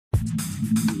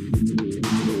So,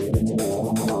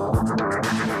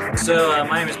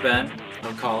 my name is Ben,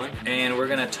 I'm Colin. and we're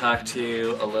going to talk to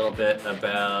you a little bit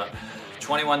about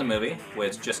 21 the movie,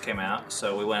 which just came out.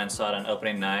 So, we went and saw it on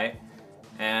opening night,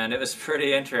 and it was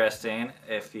pretty interesting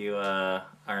if you are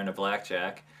into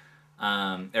blackjack.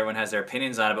 Everyone has their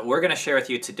opinions on it, but we're going to share with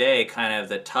you today kind of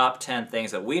the top 10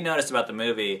 things that we noticed about the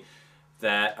movie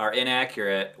that are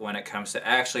inaccurate when it comes to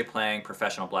actually playing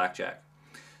professional blackjack.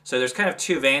 So there's kind of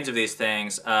two veins of these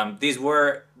things. These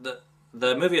were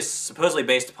the movie is supposedly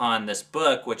based upon this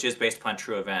book, which is based upon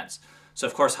true events. So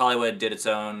of course Hollywood did its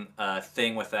own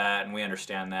thing with that, and we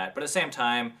understand that. But at the same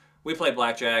time, we play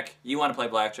blackjack. You want to play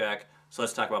blackjack, so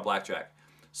let's talk about blackjack.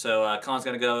 So Colin's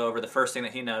going to go over the first thing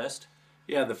that he noticed.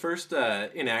 Yeah, the first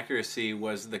inaccuracy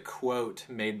was the quote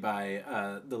made by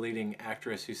the leading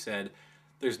actress who said,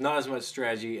 "There's not as much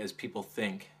strategy as people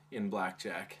think in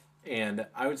blackjack." And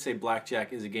I would say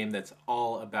blackjack is a game that's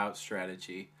all about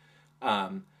strategy.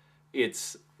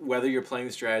 It's whether you're playing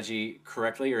the strategy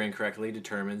correctly or incorrectly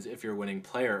determines if you're a winning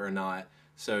player or not.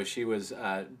 So she was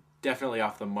definitely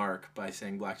off the mark by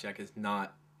saying blackjack is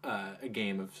not a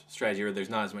game of strategy, or there's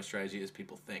not as much strategy as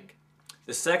people think.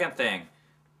 The second thing,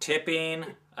 tipping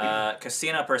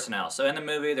casino personnel. So in the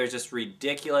movie, there's just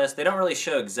ridiculous. They don't really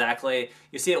show exactly.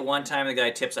 You see at one time the guy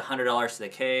tips $100 to the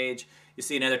cage. You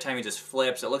see another time he just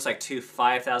flips. It looks like two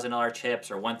 $5,000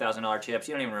 chips or $1,000 chips.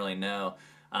 You don't even really know.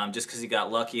 Just because he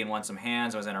got lucky and won some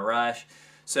hands and was in a rush.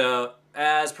 So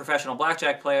as professional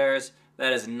blackjack players,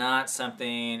 that is not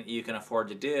something you can afford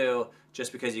to do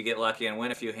just because you get lucky and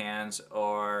win a few hands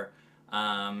or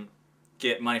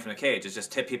get money from the cage. It's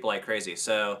just tip people like crazy.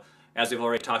 So as we've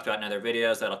already talked about in other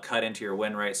videos, that'll cut into your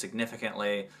win rate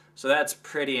significantly. So that's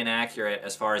pretty inaccurate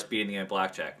as far as beating the game of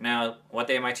blackjack. Now, what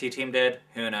the MIT team did,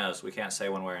 who knows? We can't say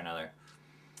one way or another.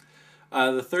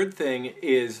 The third thing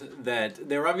is that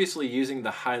they're obviously using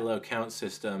the high-low count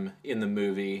system in the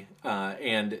movie,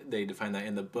 and they define that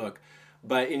in the book.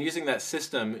 But in using that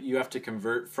system, you have to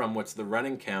convert from what's the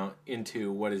running count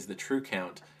into what is the true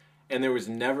count. And there was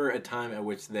never a time at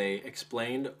which they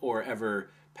explained or ever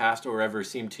passed or ever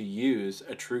seemed to use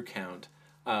a true count,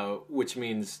 which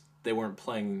means they weren't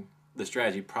playing the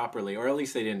strategy properly, or at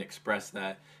least they didn't express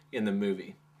that in the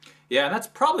movie. Yeah, and that's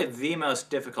probably the most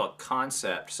difficult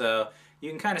concept. So you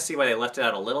can kind of see why they left it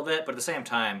out a little bit, but at the same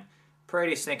time,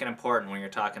 pretty stinking important when you're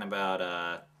talking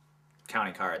about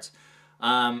counting cards.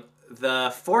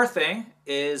 The fourth thing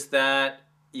is that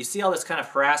you see all this kind of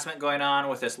harassment going on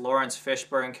with this Lawrence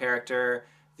Fishburne character,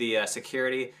 the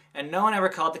security, and no one ever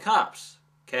called the cops.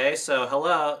 Okay, so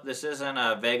hello, this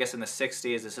isn't Vegas in the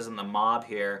 60s, this isn't the mob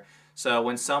here. So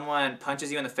when someone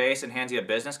punches you in the face and hands you a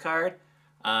business card,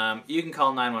 you can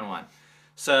call 911.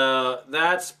 So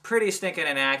that's pretty stinking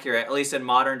inaccurate, at least in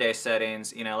modern day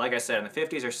settings. You know, like I said, in the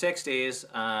 50s or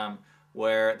 60s,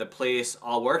 where the police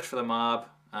all worked for the mob,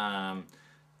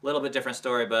 little bit different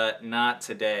story, but not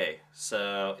today.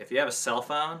 So if you have a cell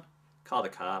phone, call the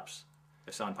cops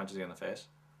if someone punches you in the face.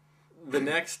 The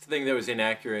next thing that was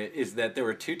inaccurate is that there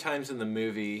were two times in the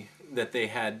movie that they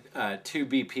had two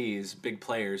BPs, big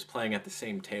players, playing at the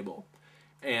same table.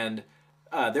 And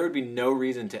there would be no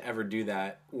reason to ever do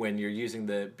that when you're using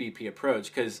the BP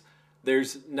approach, because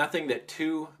there's nothing that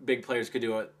two big players could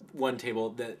do at one table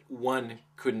that one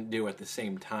couldn't do at the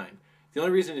same time. The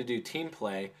only reason to do team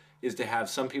play is to have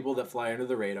some people that fly under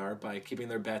the radar by keeping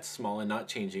their bets small and not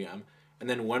changing them, and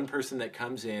then one person that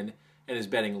comes in and is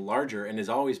betting larger and is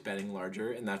always betting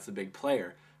larger, and that's the big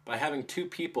player. By having two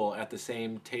people at the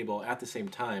same table at the same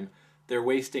time, they're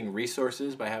wasting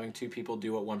resources by having two people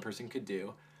do what one person could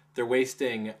do. They're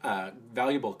wasting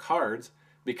valuable cards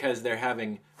because they're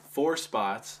having four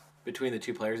spots between the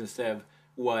two players instead of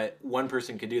what one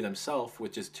person could do themselves,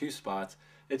 which is two spots.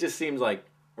 It just seems like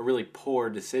a really poor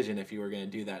decision if you were going to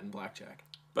do that in blackjack.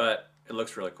 But it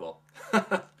looks really cool.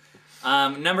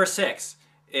 Number 6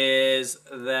 is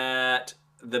that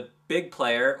the big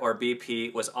player, or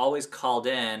BP, was always called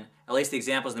in, at least the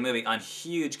examples in the movie, on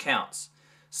huge counts.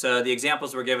 So the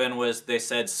examples were given was they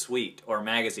said suite or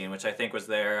magazine, which I think was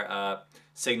their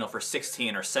signal for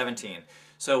 16 or 17.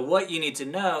 So what you need to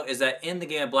know is that in the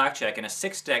game of blackjack, in a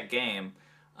 6-deck game,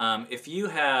 if you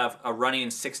have a running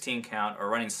 16 count or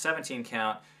running 17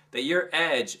 count, that your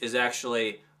edge is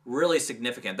actually really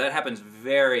significant. That happens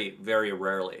very, very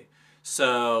rarely.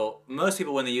 So most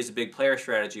people, when they use a big player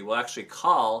strategy, will actually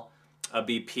call a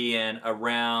BP in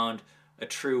around a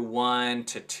true 1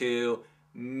 to 2,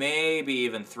 maybe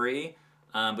even 3,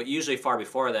 but usually far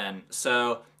before then.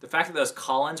 So the fact that those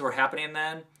call-ins were happening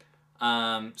then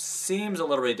seems a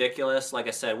little ridiculous. Like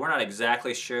I said, we're not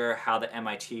exactly sure how the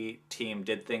MIT team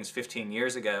did things 15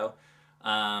 years ago,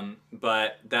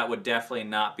 But that would definitely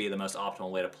not be the most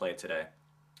optimal way to play today.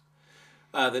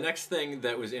 The next thing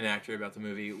that was inaccurate about the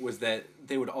movie was that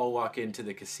they would all walk into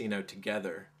the casino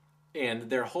together. And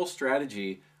their whole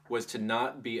strategy was to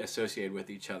not be associated with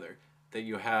each other. That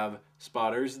you have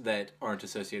spotters that aren't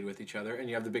associated with each other, and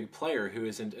you have the big player who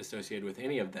isn't associated with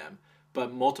any of them.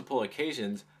 But multiple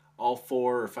occasions, all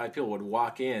 4 or 5 people would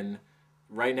walk in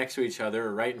right next to each other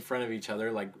or right in front of each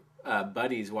other, like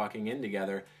buddies walking in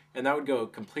together. And that would go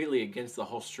completely against the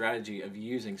whole strategy of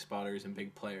using spotters and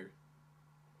big players.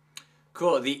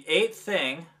 Cool. The 8th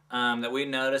thing that we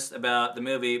noticed about the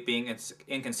movie being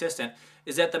inconsistent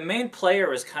is that the main player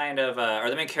was kind of, or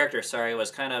the main character, sorry, was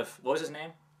kind of, what was his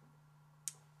name?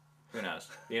 Who knows?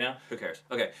 You know? Who cares?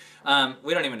 Okay.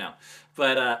 We don't even know.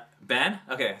 But Ben?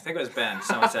 Okay, I think it was Ben,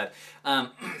 someone said.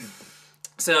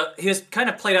 So he was kind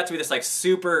of played out to be this like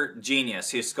super genius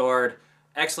who scored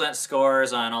excellent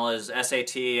scores on all his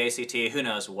SAT, ACT, who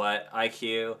knows what,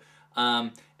 IQ.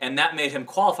 And that made him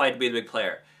qualified to be the big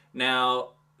player.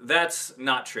 Now, that's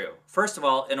not true. First of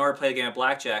all, in order to play the game of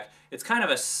blackjack, it's kind of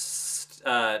a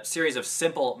series of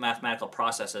simple mathematical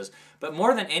processes. But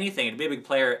more than anything, to be a big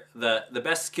player, the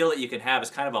best skill that you can have is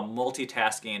kind of a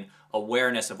multitasking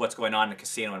awareness of what's going on in a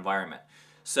casino environment.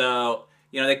 So,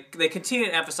 you know, they continue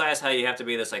to emphasize how you have to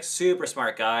be this like super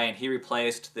smart guy, and he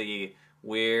replaced the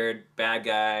weird bad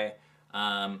guy.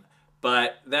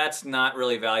 But that's not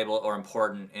really valuable or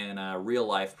important in real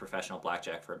life professional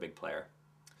blackjack for a big player.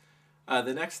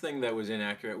 The next thing that was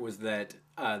inaccurate was that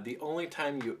the only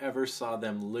time you ever saw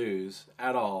them lose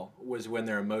at all was when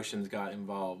their emotions got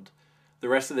involved. The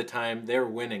rest of the time, they're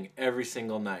winning every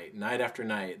single night, night after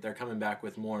night. They're coming back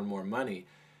with more and more money.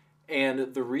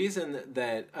 And the reason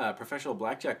that professional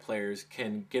blackjack players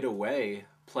can get away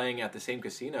playing at the same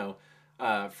casino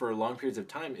for long periods of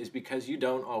time is because you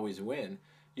don't always win.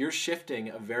 You're shifting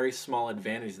a very small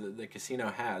advantage that the casino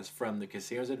has from the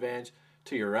casino's advantage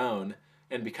to your own.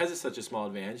 And because it's such a small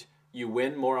advantage, you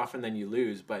win more often than you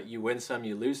lose, but you win some,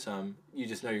 you lose some, you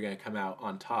just know you're going to come out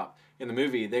on top. In the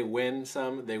movie, they win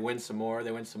some, they win some more,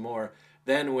 they win some more.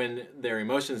 Then when their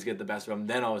emotions get the best of them,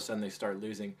 then all of a sudden they start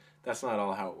losing. That's not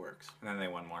all how it works. And then they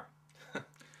won more.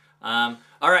 All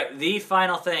right, the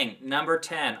final thing, number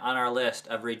 10 on our list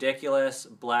of ridiculous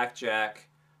blackjack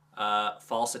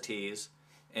falsities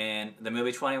in the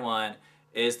movie 21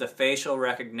 is the facial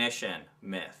recognition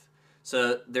myth.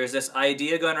 So there's this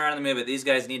idea going around in the movie that these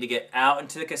guys need to get out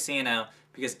into the casino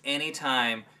because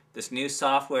anytime this new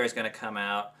software is going to come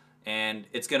out and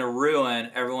it's going to ruin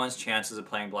everyone's chances of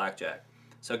playing blackjack.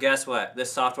 So guess what?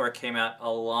 This software came out a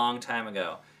long time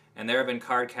ago, and there have been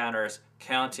card counters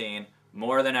counting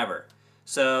more than ever.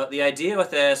 So the idea with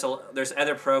this, there's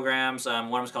other programs. One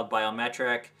was called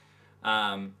Biometric,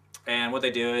 and what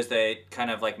they do is they kind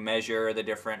of like measure the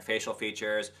different facial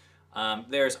features.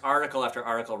 There's article after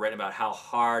article written about how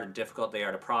hard and difficult they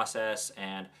are to process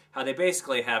and how they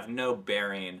basically have no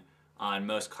bearing on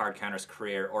most card counters'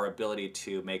 career or ability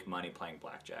to make money playing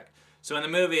blackjack. So in the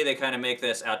movie, they kind of make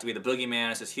this out to be the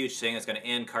boogeyman. It's this huge thing that's going to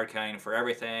end card counting for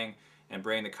everything and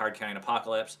bring the card counting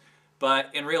apocalypse. But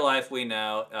in real life, we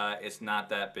know it's not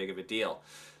that big of a deal.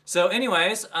 So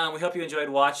anyways, we hope you enjoyed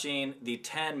watching the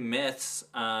 10 myths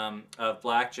of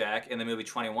blackjack in the movie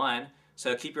 21.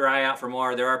 So keep your eye out for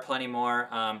more. There are plenty more.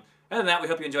 Other than that, we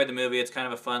hope you enjoyed the movie. It's kind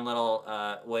of a fun little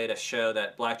way to show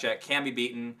that blackjack can be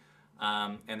beaten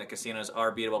and that casinos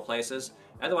are beatable places.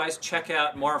 Otherwise, check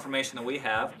out more information that we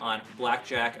have on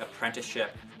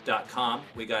blackjackapprenticeship.com.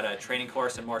 We got a training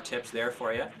course and more tips there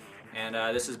for you. And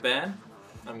this is Ben.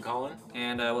 I'm Colin.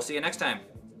 And we'll see you next time.